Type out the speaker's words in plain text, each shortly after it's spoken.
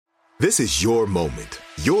This is your moment,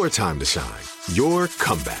 your time to shine, your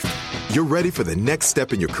comeback. You're ready for the next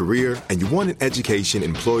step in your career, and you want an education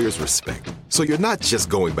employers respect. So you're not just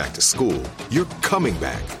going back to school, you're coming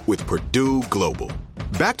back with Purdue Global.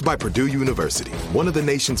 Backed by Purdue University, one of the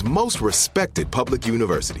nation's most respected public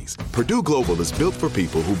universities, Purdue Global is built for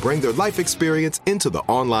people who bring their life experience into the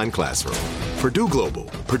online classroom. Purdue Global,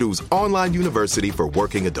 Purdue's online university for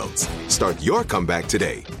working adults. Start your comeback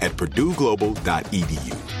today at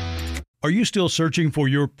purdueglobal.edu. Are you still searching for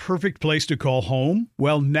your perfect place to call home?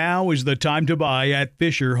 Well, now is the time to buy at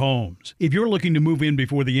Fisher Homes. If you're looking to move in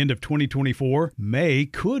before the end of 2024, May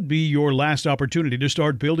could be your last opportunity to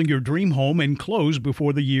start building your dream home and close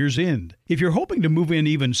before the year's end. If you're hoping to move in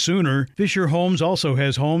even sooner, Fisher Homes also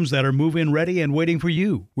has homes that are move-in ready and waiting for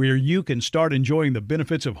you, where you can start enjoying the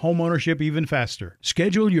benefits of homeownership even faster.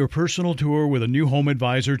 Schedule your personal tour with a new home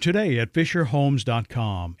advisor today at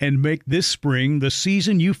FisherHomes.com and make this spring the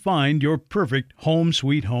season you find your perfect home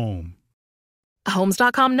sweet home.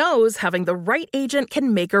 Homes.com knows having the right agent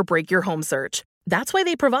can make or break your home search. That's why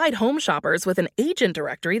they provide home shoppers with an agent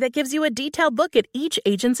directory that gives you a detailed look at each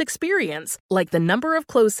agent's experience, like the number of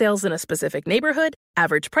closed sales in a specific neighborhood,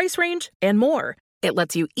 average price range, and more. It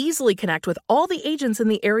lets you easily connect with all the agents in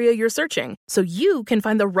the area you're searching, so you can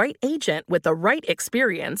find the right agent with the right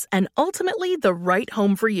experience and ultimately the right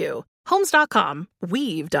home for you. Homes.com.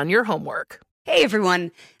 We've done your homework. Hey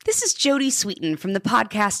everyone, this is Jody Sweeten from the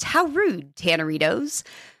podcast How Rude, Tanneritos.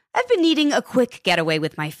 I've been needing a quick getaway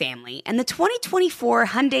with my family, and the 2024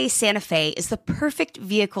 Hyundai Santa Fe is the perfect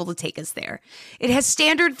vehicle to take us there. It has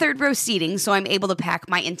standard third-row seating, so I'm able to pack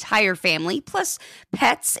my entire family, plus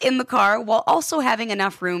pets, in the car, while also having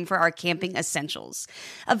enough room for our camping essentials.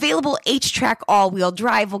 Available H-Track all-wheel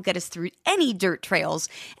drive will get us through any dirt trails,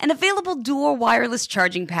 and available dual wireless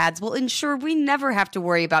charging pads will ensure we never have to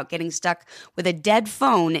worry about getting stuck with a dead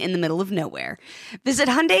phone in the middle of nowhere. Visit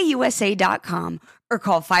HyundaiUSA.com or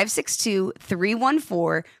call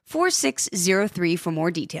 562-314-4603 for more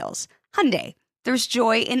details. Hyundai, there's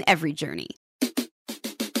joy in every journey.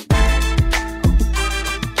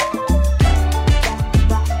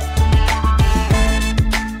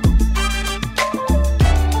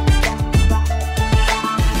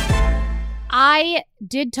 I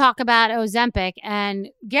did talk about Ozempic and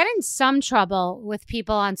get in some trouble with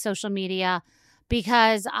people on social media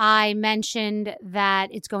because I mentioned that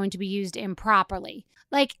it's going to be used improperly.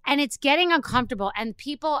 And it's getting uncomfortable, and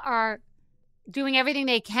people are doing everything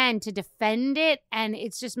they can to defend it, and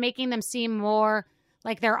it's just making them seem more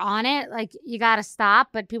like they're on it. Like, you got to stop,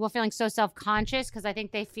 but people are feeling so self-conscious because I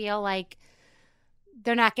think they feel like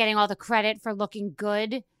they're not getting all the credit for looking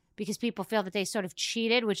good because people feel that they sort of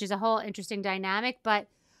cheated, which is a whole interesting dynamic. But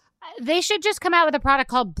they should just come out with a product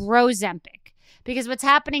called Brozempic, because what's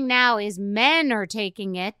happening now is men are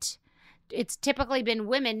taking it. It's typically been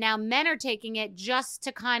women. Now men are taking it just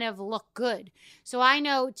to kind of look good. So I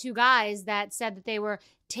know two guys that said that they were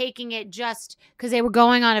taking it just because they were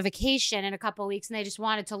going on a vacation in a couple of weeks and they just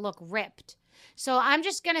wanted to look ripped. So I'm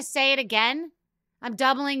just going to say it again. I'm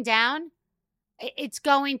doubling down.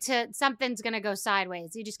 Something's going to go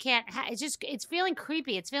sideways. You just can't, it's feeling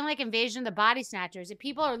creepy. It's feeling like Invasion of the Body Snatchers. If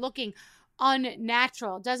people are looking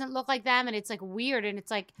unnatural, it doesn't look like them, and it's like weird, and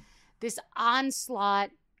it's like this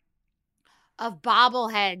onslaught of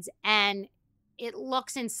bobbleheads, and it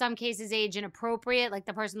looks in some cases age inappropriate. Like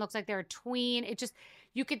the person looks like they're a tween.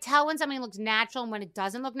 You could tell when something looks natural and when it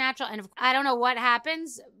doesn't look natural. And I don't know what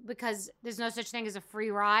happens because there's no such thing as a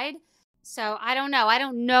free ride. So I don't know. I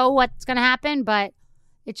don't know what's going to happen, but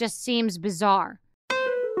it just seems bizarre.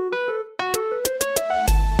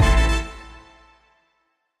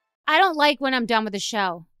 I don't like when I'm done with a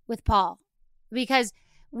show with Paul because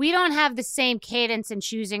we don't have the same cadence in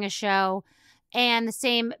choosing a show and the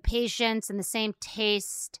same patience and the same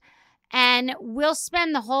taste. And we'll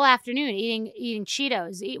spend the whole afternoon eating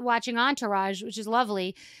Cheetos, watching Entourage, which is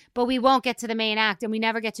lovely, but we won't get to the main act and we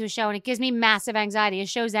never get to a show. And it gives me massive anxiety. A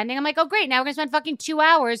show's ending. I'm like, oh, great. Now we're going to spend fucking 2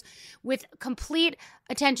 hours with complete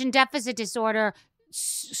attention deficit disorder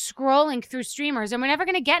scrolling through streamers, and we're never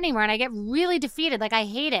going to get anywhere. And I get really defeated. Like, I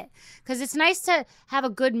hate it because it's nice to have a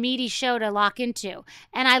good meaty show to lock into.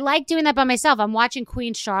 And I like doing that by myself. I'm watching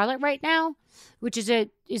Queen Charlotte right now, which is a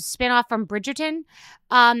spinoff from Bridgerton.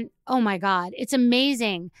 Oh my God. It's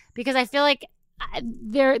amazing because I feel like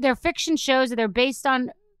they're fiction shows that are based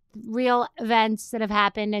on real events that have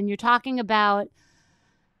happened. And you're talking about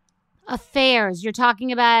affairs. You're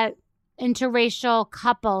talking about interracial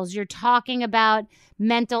couples. You're talking about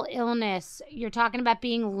mental illness. You're talking about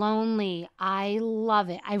being lonely. I love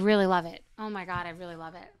it. I really love it. Oh my God, I really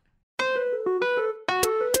love it. I really love it.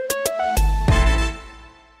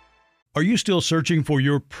 Are you still searching for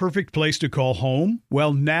your perfect place to call home?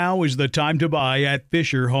 Well, now is the time to buy at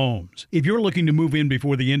Fisher Homes. If you're looking to move in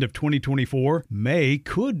before the end of 2024, May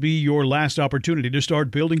could be your last opportunity to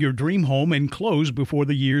start building your dream home and close before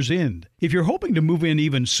the year's end. If you're hoping to move in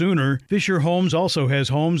even sooner, Fisher Homes also has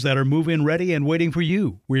homes that are move-in ready and waiting for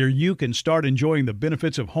you, where you can start enjoying the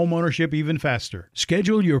benefits of homeownership even faster.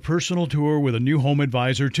 Schedule your personal tour with a new home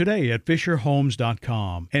advisor today at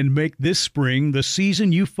FisherHomes.com and make this spring the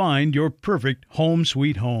season you find your perfect home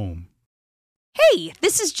sweet home. Hey,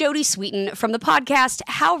 this is Jody Sweeten from the podcast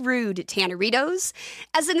How Rude, Tanneritos.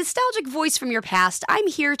 As a nostalgic voice from your past, I'm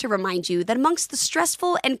here to remind you that amongst the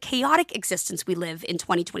stressful and chaotic existence we live in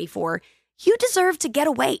 2024, you deserve to get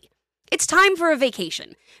away. It's time for a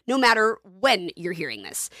vacation, no matter when you're hearing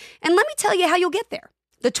this. And let me tell you how you'll get there.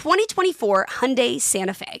 The 2024 Hyundai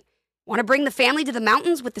Santa Fe. Want to bring the family to the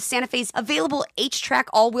mountains with the Santa Fe's available H-Track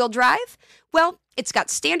all-wheel drive? Well, it's got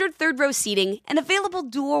standard third-row seating and available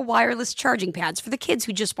dual wireless charging pads for the kids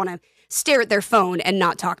who just want to stare at their phone and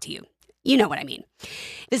not talk to you. You know what I mean.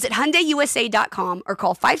 Visit HyundaiUSA.com or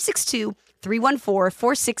call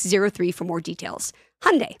 562-314-4603 for more details.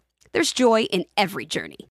 Hyundai, there's joy in every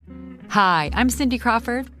journey. Hi, I'm Cindy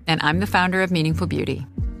Crawford, and I'm the founder of Meaningful Beauty.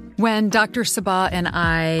 When Dr. Sabah and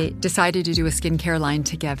I decided to do a skincare line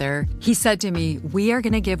together, he said to me, we are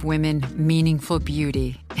going to give women meaningful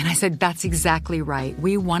beauty. And I said, that's exactly right.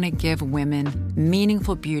 We want to give women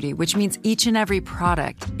meaningful beauty, which means each and every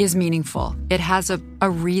product is meaningful. It has a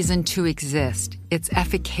reason to exist. It's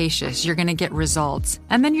efficacious. You're going to get results.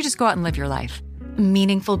 And then you just go out and live your life.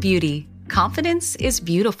 Meaningful Beauty. Confidence is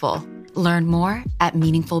beautiful. Learn more at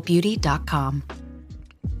meaningfulbeauty.com.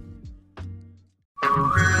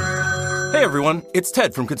 Hey everyone, it's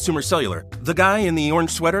Ted from Consumer Cellular, the guy in the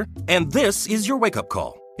orange sweater, and this is your wake-up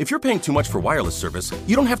call. If you're paying too much for wireless service,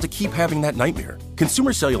 you don't have to keep having that nightmare.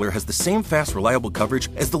 Consumer Cellular has the same fast, reliable coverage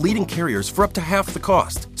as the leading carriers for up to half the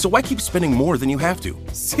cost. So why keep spending more than you have to?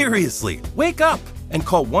 Seriously, wake up and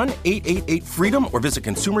call 1-888-FREEDOM or visit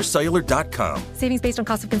consumercellular.com. Savings based on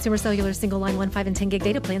cost of Consumer Cellular single line 1, 5, and 10 gig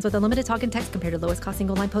data plans with unlimited talk and text compared to lowest cost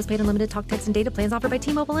single line postpaid unlimited talk, text, and data plans offered by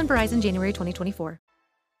T-Mobile and Verizon January 2024.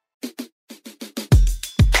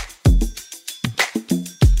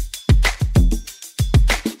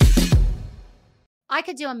 I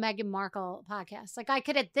could do a Meghan Markle podcast. Like I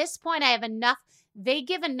could, at this point, I have enough, they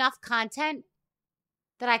give enough content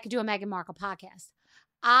that I could do a Meghan Markle podcast.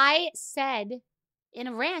 I said in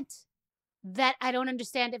a rant that I don't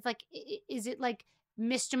understand if is it like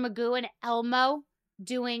Mr. Magoo and Elmo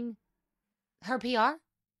doing her PR?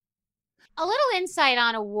 A little insight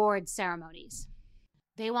on award ceremonies.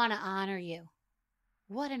 They want to honor you.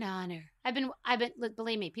 What an honor. I've been,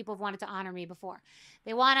 believe me, people have wanted to honor me before.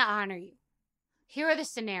 They want to honor you. Here are the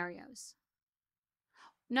scenarios.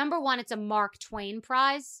 Number one, it's a Mark Twain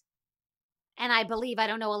prize. And I believe, I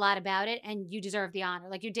don't know a lot about it, and you deserve the honor.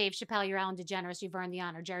 Like you're Dave Chappelle, you're Ellen DeGeneres, you've earned the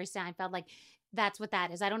honor. Jerry Seinfeld, like that's what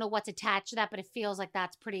that is. I don't know what's attached to that, but it feels like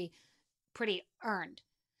that's pretty earned.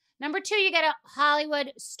 Number two, you get a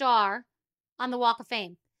Hollywood star on the Walk of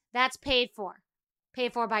Fame. That's paid for.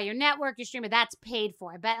 Paid for by your network, your streamer. That's paid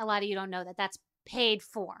for. I bet a lot of you don't know that. That's paid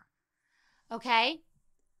for. Okay?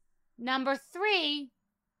 Number three,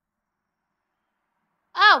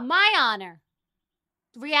 my honor.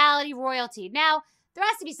 Reality royalty. Now, there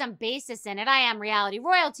has to be some basis in it. I am reality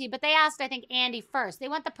royalty, but they asked, I think, Andy first. They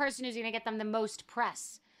want the person who's going to get them the most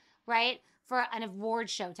press, right? For an award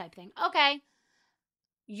show type thing. Okay.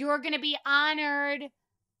 You're going to be honored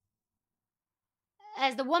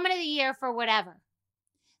as the woman of the year for whatever.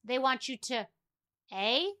 They want you to,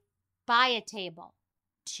 A, buy a table.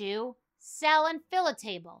 2, sell and fill a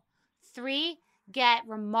table. 3, get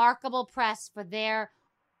remarkable press for their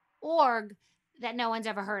org that no one's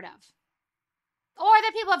ever heard of. Or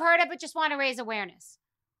that people have heard of but just want to raise awareness.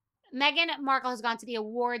 Meghan Markle has gone to the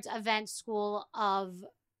awards event school of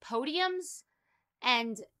podiums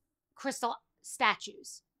and crystal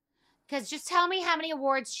statues. Because just tell me how many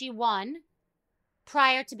awards she won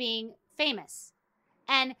prior to being famous.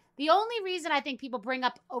 And the only reason I think people bring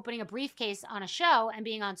up opening a briefcase on a show and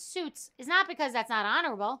being on Suits is not because that's not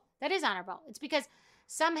honorable. That is honorable. It's because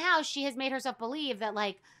somehow she has made herself believe that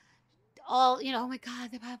oh my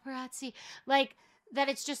God, the paparazzi, that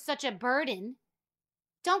it's just such a burden.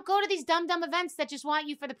 Don't go to these dumb events that just want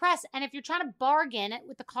you for the press. And if you're trying to bargain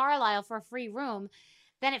with the Carlisle for a free room,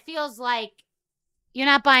 then it feels like you're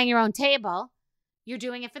not buying your own table. You're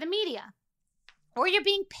doing it for the media. Or you're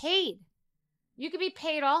being paid. You could be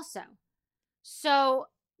paid also. So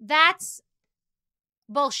that's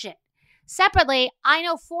bullshit. Separately, I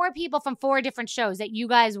know 4 people from 4 different shows that you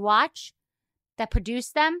guys watch that produce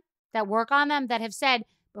them that work on them that have said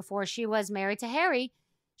before she was married to Harry,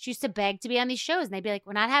 she used to beg to be on these shows. And they'd be like,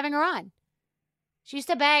 we're not having her on. She used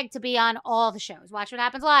to beg to be on all the shows. Watch What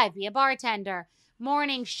Happens Live, be a bartender,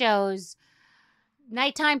 morning shows,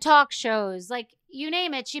 nighttime talk shows. Like, you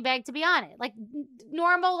name it, she begged to be on it. Like,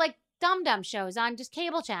 normal, like, dum-dum shows on just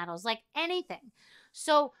cable channels, like anything.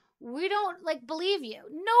 So we don't, like, believe you.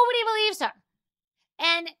 Nobody believes her.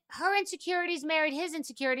 And her insecurities married his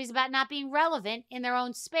insecurities about not being relevant in their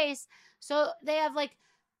own space. So they have, like,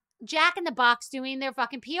 Jack in the Box doing their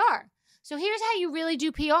fucking PR. So here's how you really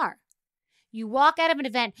do PR. You walk out of an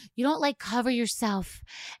event. You don't, like, cover yourself.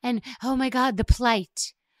 And, oh, my God, the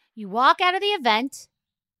plight. You walk out of the event,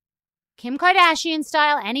 Kim Kardashian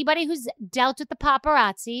style, anybody who's dealt with the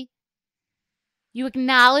paparazzi. You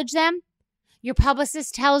acknowledge them. Your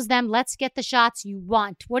publicist tells them, let's get the shots you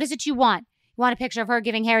want. What is it you want? You want a picture of her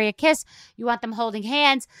giving Harry a kiss? You want them holding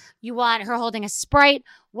hands? You want her holding a Sprite?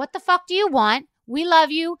 What the fuck do you want? We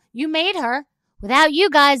love you. You made her. Without you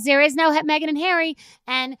guys, there is no Meghan and Harry.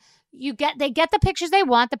 And they get the pictures they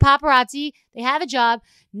want, the paparazzi. They have a job.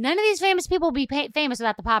 None of these famous people will be famous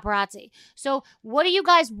without the paparazzi. So what do you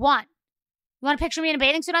guys want? You want a picture of me in a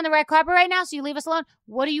bathing suit on the red carpet right now so you leave us alone?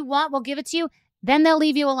 What do you want? We'll give it to you. Then they'll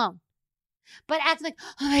leave you alone. But act like,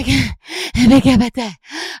 oh my God, I make up at that.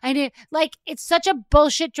 I did. Like, it's such a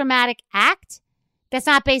bullshit dramatic act that's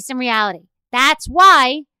not based in reality. That's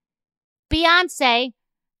why Beyonce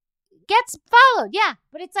gets followed. Yeah,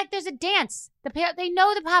 but it's like there's a dance. They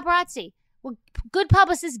know the paparazzi. Well, good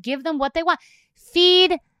publicists give them what they want.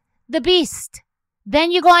 Feed the beast.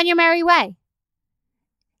 Then you go on your merry way.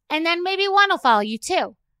 And then maybe one will follow you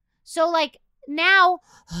too. So, like, now,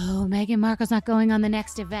 oh, Meghan Markle's not going on the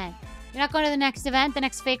next event. You're not going to the next event, the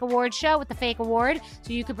next fake award show with the fake award,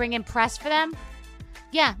 so you could bring in press for them?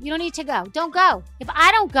 Yeah, you don't need to go. Don't go. If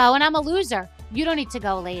I don't go and I'm a loser, you don't need to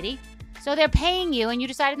go, lady. So they're paying you and you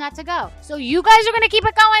decided not to go. So you guys are going to keep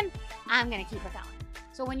it going? I'm going to keep it going.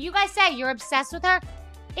 So when you guys say you're obsessed with her,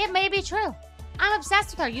 it may be true. I'm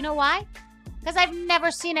obsessed with her. You know why? Because I've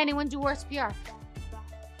never seen anyone do worse PR.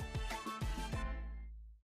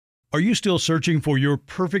 Are you still searching for your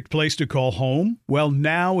perfect place to call home? Well,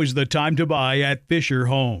 now is the time to buy at Fisher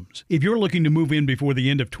Homes. If you're looking to move in before the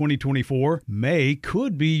end of 2024, May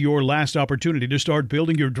could be your last opportunity to start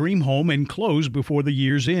building your dream home and close before the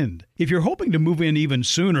year's end. If you're hoping to move in even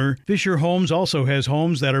sooner, Fisher Homes also has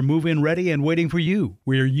homes that are move-in ready and waiting for you,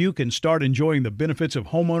 where you can start enjoying the benefits of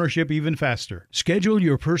homeownership even faster. Schedule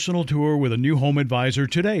your personal tour with a new home advisor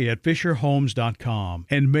today at FisherHomes.com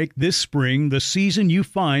and make this spring the season you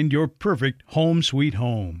find your perfect home sweet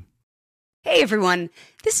home. Hey everyone,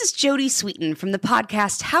 this is Jody Sweeten from the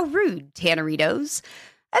podcast How Rude, Tanneritos.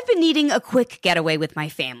 I've been needing a quick getaway with my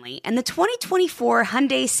family, and the 2024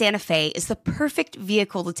 Hyundai Santa Fe is the perfect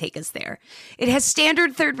vehicle to take us there. It has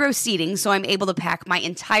standard third-row seating, so I'm able to pack my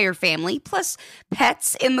entire family, plus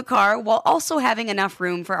pets, in the car, while also having enough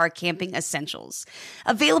room for our camping essentials.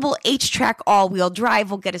 Available H-Track all-wheel drive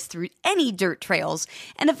will get us through any dirt trails,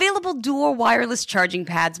 and available dual wireless charging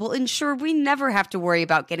pads will ensure we never have to worry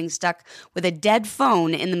about getting stuck with a dead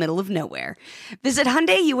phone in the middle of nowhere. Visit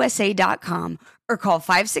HyundaiUSA.com or call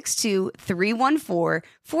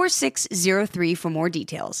 562-314-4603 for more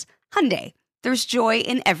details. Hyundai, there's joy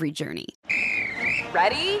in every journey.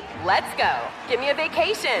 Ready? Let's go. Give me a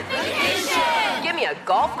vacation. Vacation! Give me a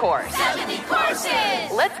golf course. 70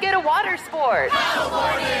 courses! Let's get a water sport.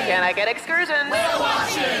 Paddleboarding! Can I get excursions? Whale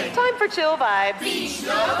watching! Time for chill vibes. Beach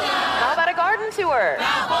yoga! How about a garden tour?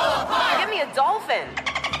 Balboa Park! Give me a dolphin.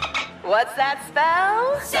 What's that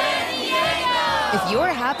spell? San Diego! If you're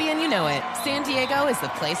happy and you know it, San Diego is the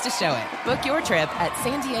place to show it. Book your trip at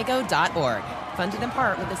sandiego.org. Funded in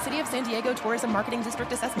part with the City of San Diego Tourism Marketing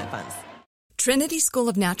District Assessment Funds. Trinity School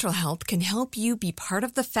of Natural Health can help you be part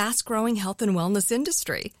of the fast-growing health and wellness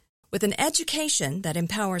industry. With an education that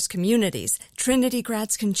empowers communities, Trinity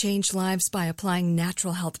grads can change lives by applying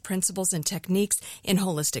natural health principles and techniques in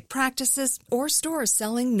holistic practices or stores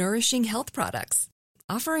selling nourishing health products.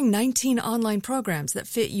 Offering 19 online programs that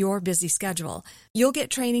fit your busy schedule, you'll get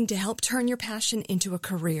training to help turn your passion into a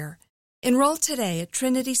career. Enroll today at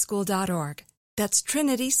trinityschool.org. That's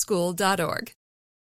trinityschool.org.